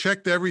 I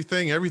checked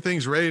everything,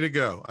 everything's ready to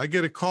go. I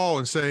get a call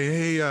and say,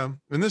 hey, and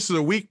this is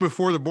a week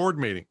before the board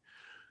meeting.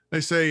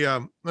 They say,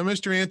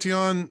 Mr.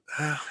 Antion,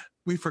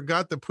 we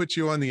forgot to put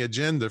you on the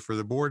agenda for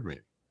the board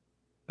meeting.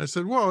 I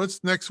said, well,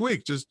 it's next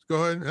week. Just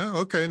go ahead. Oh,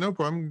 okay, no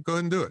problem. Go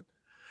ahead and do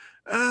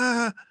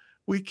it.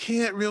 we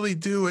can't really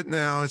do it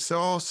now. It's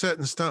all set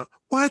in stone.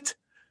 What?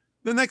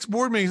 The next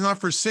board meeting is not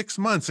for 6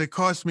 months. It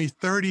cost me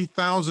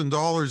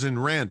 $30,000 in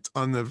rent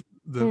on the,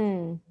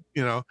 Hmm.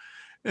 you know,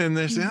 and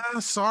they say,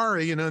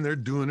 sorry, you know, and they're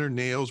doing their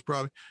nails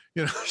probably,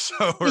 you know,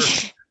 so, or,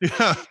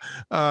 yeah.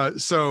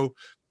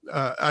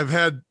 I've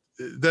had,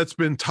 that's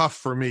been tough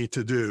for me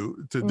to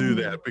do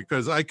that,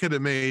 because I could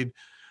have made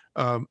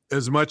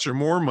as much or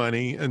more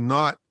money and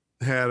not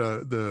had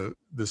the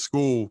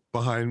school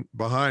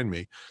behind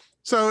me.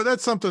 So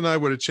that's something I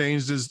would have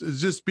changed, is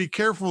just be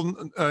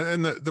careful.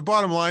 And the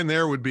bottom line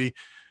there would be,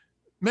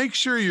 make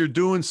sure you're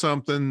doing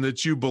something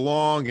that you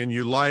belong and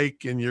you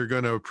like and you're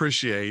going to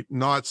appreciate,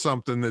 not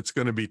something that's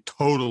going to be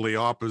totally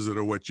opposite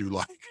of what you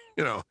like,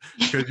 you know,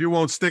 because you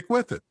won't stick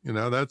with it. You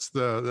know, that's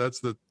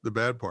the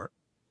bad part.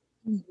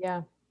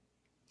 Yeah.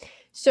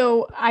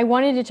 So I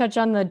wanted to touch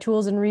on the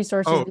tools and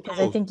resources, because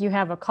I think you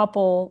have a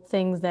couple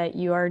things that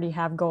you already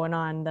have going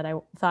on that I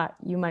thought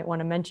you might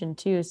want to mention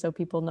too, so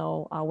people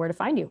know where to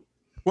find you.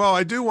 Well,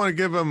 I do want to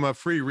give them a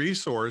free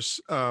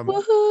resource.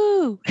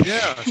 Woohoo!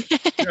 Yeah.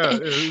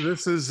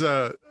 This is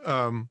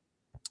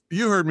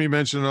you heard me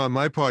mention it on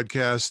my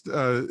podcast.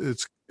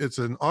 It's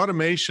an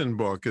automation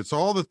book. It's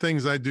all the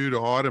things I do to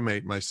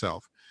automate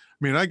myself. I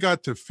mean, I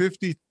got to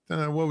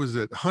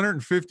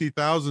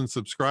 150,000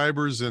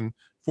 subscribers and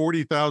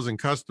 40,000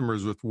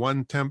 customers with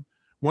one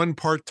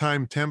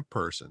part-time temp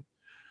person.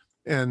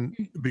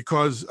 And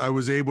because I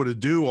was able to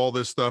do all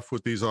this stuff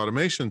with these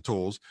automation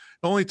tools,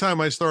 the only time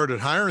I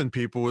started hiring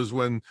people was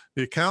when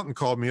the accountant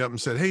called me up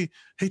and said, Hey,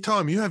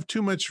 Tom, you have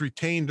too much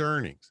retained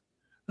earnings.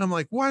 And I'm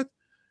like, what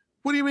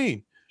do you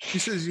mean? He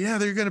says, yeah,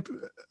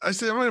 I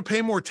said, I'm going to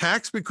pay more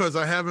tax because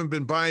I haven't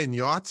been buying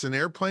yachts and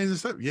airplanes and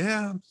stuff.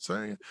 Yeah, I'm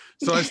sorry.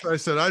 So I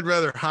said, I'd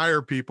rather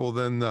hire people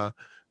than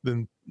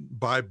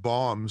buy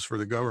bombs for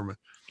the government.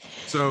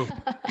 So,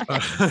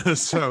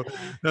 so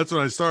that's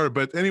when I started.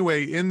 But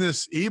anyway, in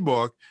this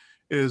ebook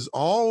is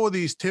all of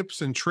these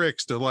tips and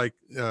tricks to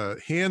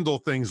handle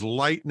things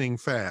lightning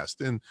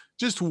fast. And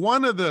just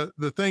one of the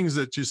things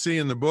that you see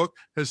in the book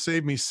has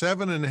saved me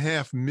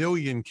 7.5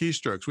 million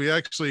keystrokes. We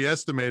actually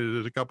estimated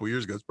it a couple of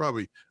years ago. It's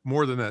probably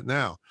more than that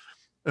now.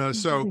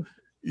 So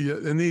yeah,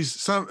 and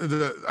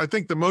I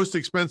think the most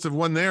expensive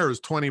one there is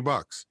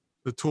 $20,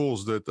 the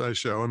tools that I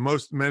show, and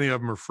many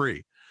of them are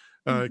free.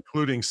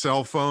 Including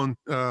cell phone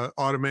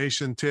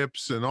automation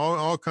tips and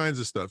all kinds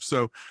of stuff.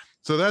 So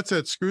that's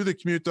at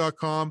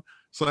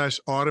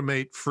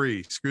screwthecommute.com/automate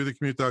free,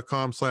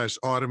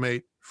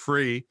 screwthecommute.com/automate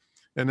free.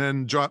 And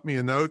then drop me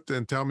a note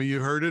and tell me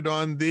you heard it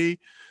on the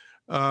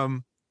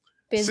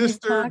Business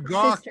Sister Talk,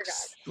 Gawks. Sister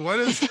Gawk. What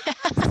is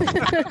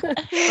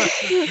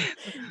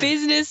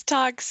Business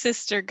Talk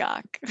Sister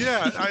Gawk.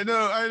 Yeah, I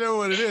know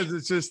what it is.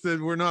 It's just that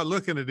we're not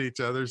looking at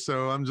each other,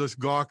 so I'm just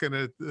gawking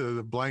at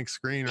the blank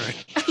screen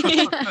right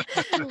now.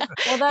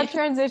 Well, that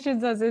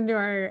transitions us into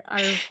our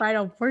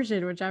final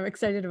portion, which I'm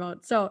excited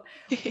about. So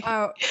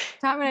Tom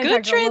and I Good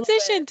talked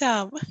transition,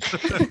 Tom.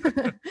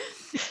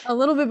 a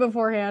little bit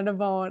beforehand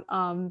about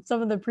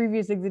some of the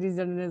previous things that he's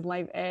done in his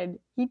life, and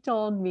he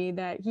told me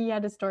that he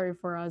had a story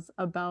for us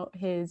about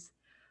his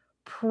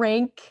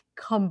prank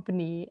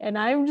company. And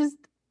I just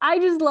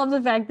love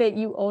the fact that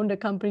you owned a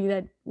company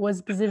that was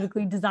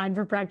specifically designed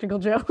for practical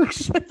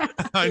jokes.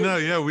 I know.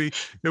 Yeah.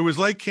 It was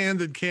like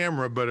Candid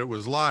Camera, but it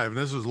was live. And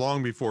this was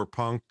long before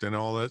Punk'd and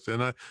all that.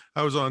 And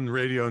I was on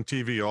radio and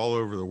TV all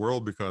over the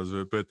world because of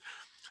it. But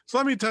so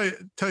let me tell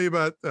you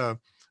about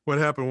what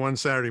happened one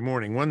Saturday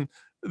morning.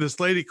 This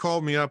lady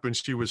called me up and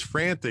she was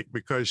frantic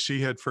because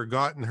she had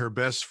forgotten her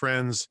best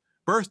friend's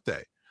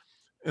birthday.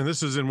 And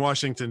this is in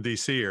Washington,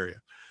 D.C. area.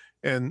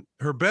 And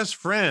her best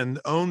friend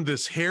owned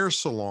this hair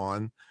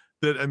salon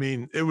that, I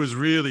mean, it was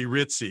really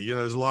ritzy. You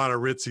know, there's a lot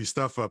of ritzy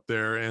stuff up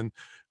there. And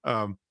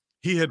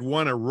he had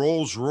won a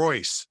Rolls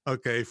Royce,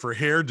 for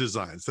hair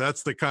designs.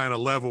 That's the kind of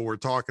level we're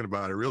talking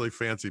about, a really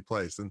fancy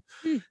place.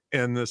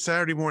 And the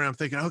Saturday morning, I'm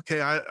thinking, okay,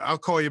 I'll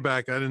call you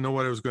back. I didn't know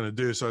what I was going to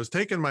do. So I was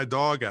taking my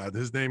dog out.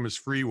 His name is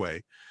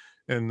Freeway.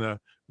 And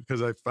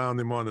because I found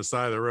him on the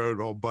side of the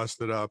road, all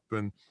busted up.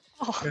 And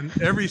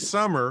every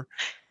summer,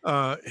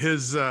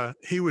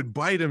 he would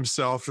bite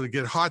himself to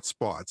get hot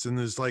spots, and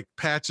there's like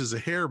patches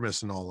of hair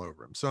missing all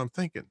over him. So I'm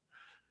thinking,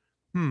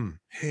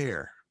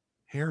 hair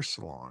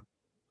salon.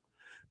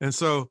 And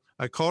so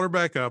I called her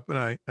back up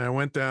and I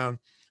went down,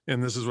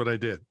 and this is what I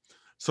did.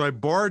 So I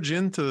barge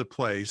into the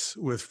place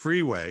with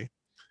Freeway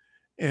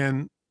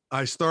and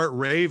I start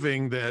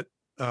raving that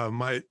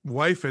my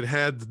wife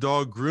had the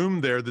dog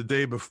groomed there the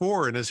day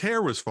before and his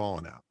hair was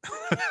falling out.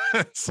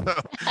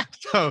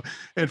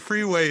 And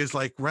Freeway is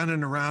like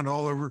running around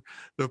all over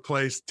the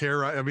place.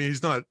 I mean,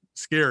 he's not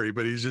scary,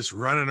 but he's just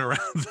running around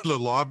the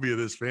lobby of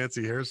this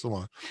fancy hair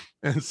salon.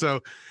 And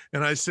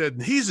I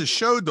said, he's a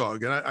show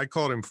dog. And I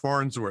called him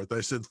Farnsworth. I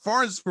said,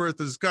 Farnsworth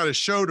has got a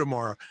show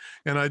tomorrow.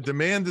 And I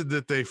demanded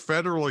that they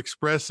Federal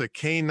Express a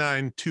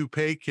canine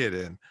toupee kit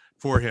in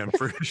for him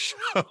for his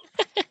show.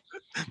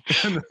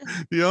 And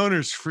the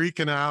owner's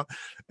freaking out.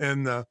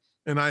 And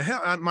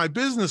my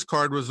business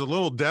card was a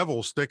little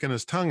devil sticking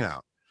his tongue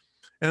out.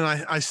 and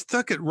I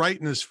stuck it right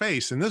in his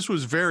face. And this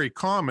was very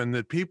common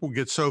that people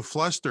get so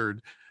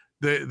flustered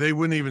they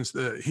wouldn't even.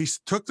 He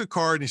took the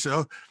card and he said,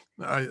 "Oh."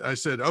 I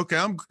said, "Okay,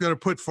 I'm going to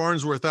put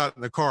Farnsworth out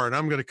in the car, and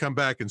I'm going to come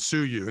back and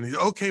sue you." And he,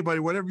 "Okay, buddy,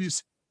 whatever you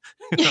say."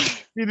 You know,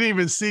 he didn't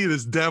even see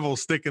this devil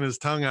sticking his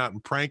tongue out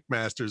and prank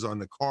masters on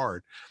the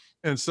card.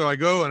 And so I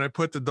go and I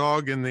put the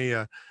dog in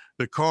the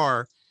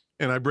car,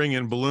 and I bring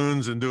in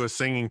balloons and do a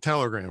singing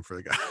telegram for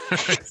the guy.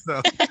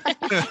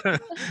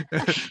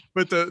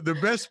 But the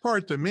best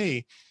part to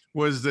me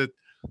was that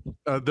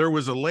there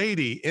was a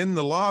lady in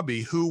the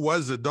lobby who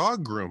was a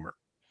dog groomer.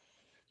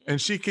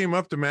 And she came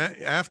up to me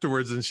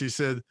afterwards and she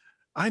said,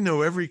 "I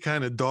know every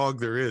kind of dog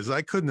there is.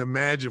 I couldn't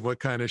imagine what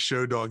kind of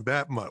show dog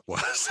that mutt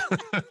was."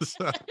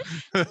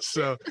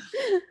 so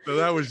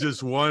that was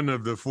just one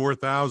of the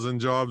 4,000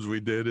 jobs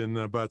we did in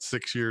about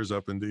 6 years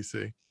up in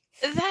DC.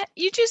 That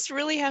you just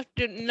really have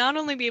to not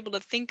only be able to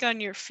think on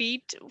your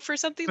feet for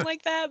something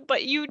like that,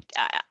 but your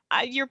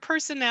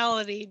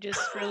personality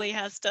just really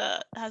has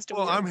to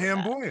Well, work I'm with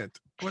that. flamboyant.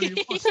 What do you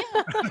want?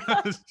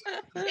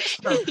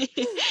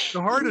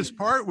 The hardest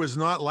part was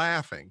not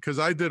laughing, because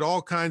I did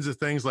all kinds of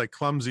things like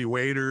clumsy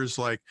waiters.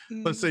 Like,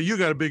 let's say you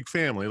got a big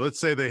family. Let's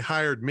say they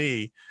hired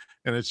me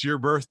and it's your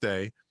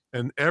birthday,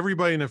 and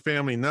everybody in the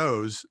family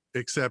knows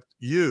except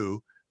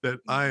you that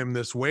I am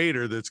this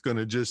waiter that's going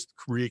to just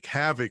wreak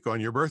havoc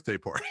on your birthday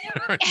party.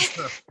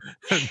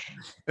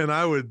 And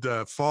I would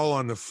fall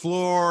on the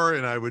floor,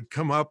 and I would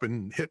come up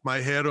and hit my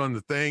head on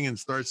the thing and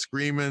start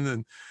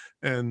screaming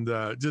and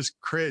just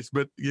crazy.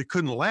 But you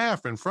couldn't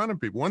laugh in front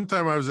of people. One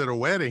time I was at a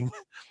wedding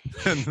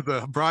and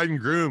the bride and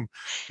groom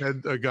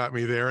had got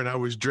me there, and I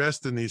was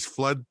dressed in these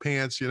flood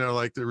pants,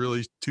 like they're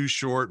really too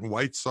short, and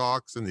white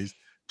socks and these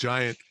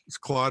giant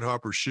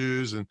clodhopper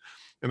shoes. And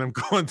I'm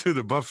going through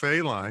the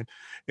buffet line,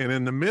 and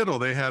in the middle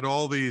they had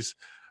all these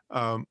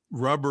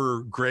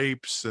rubber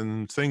grapes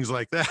and things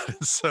like that.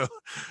 And so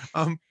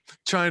I'm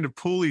trying to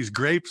pull these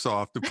grapes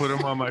off to put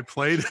them on my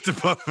plate at the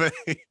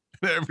buffet.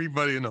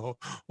 Everybody in the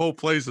whole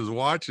place is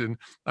watching.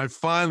 I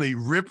finally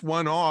rip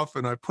one off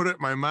and I put it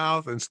in my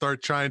mouth and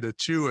start trying to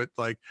chew it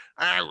like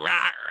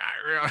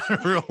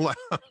real loud.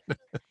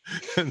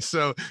 And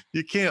so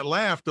you can't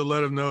laugh to let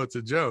them know it's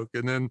a joke.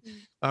 And then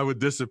I would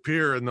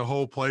disappear and the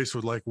whole place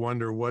would like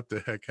wonder what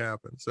the heck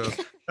happened. So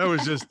that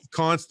was just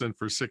constant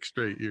for 6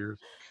 straight years.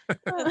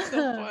 That's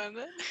so fun.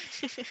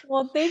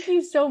 Well, thank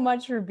you so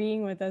much for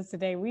being with us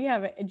today. We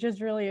have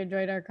just really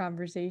enjoyed our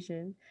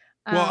conversation.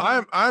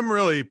 Well, I'm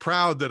really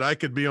proud that I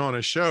could be on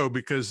a show,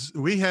 because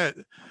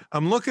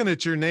I'm looking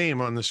at your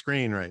name on the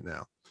screen right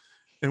now.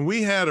 And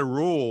we had a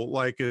rule,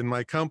 like in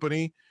my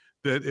company,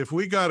 that if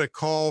we got a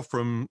call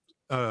from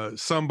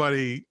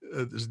somebody,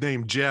 his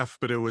name Jeff,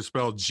 but it was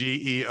spelled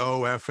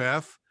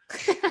Geoff,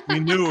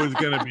 we knew it was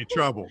going to be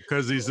trouble,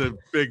 because he's a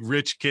big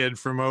rich kid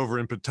from over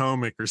in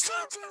Potomac or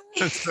something.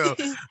 And so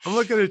I'm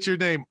looking at your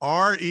name,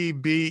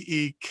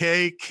 Rebekkah.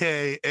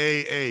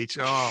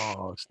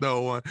 Oh, it's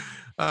no one.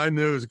 I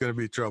knew it was going to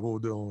be trouble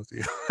dealing with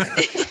you.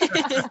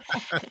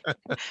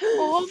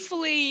 Well,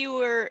 hopefully you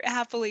were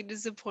happily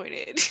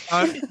disappointed.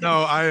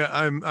 No,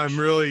 I'm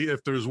really,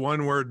 if there's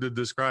one word to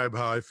describe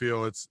how I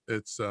feel, it's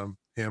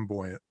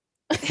flamboyant.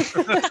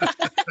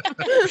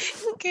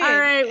 All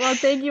right. Well,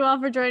 thank you all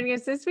for joining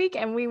us this week,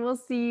 and we will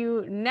see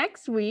you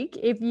next week.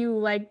 If you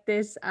like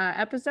this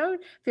episode,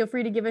 feel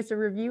free to give us a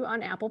review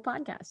on Apple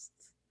Podcasts.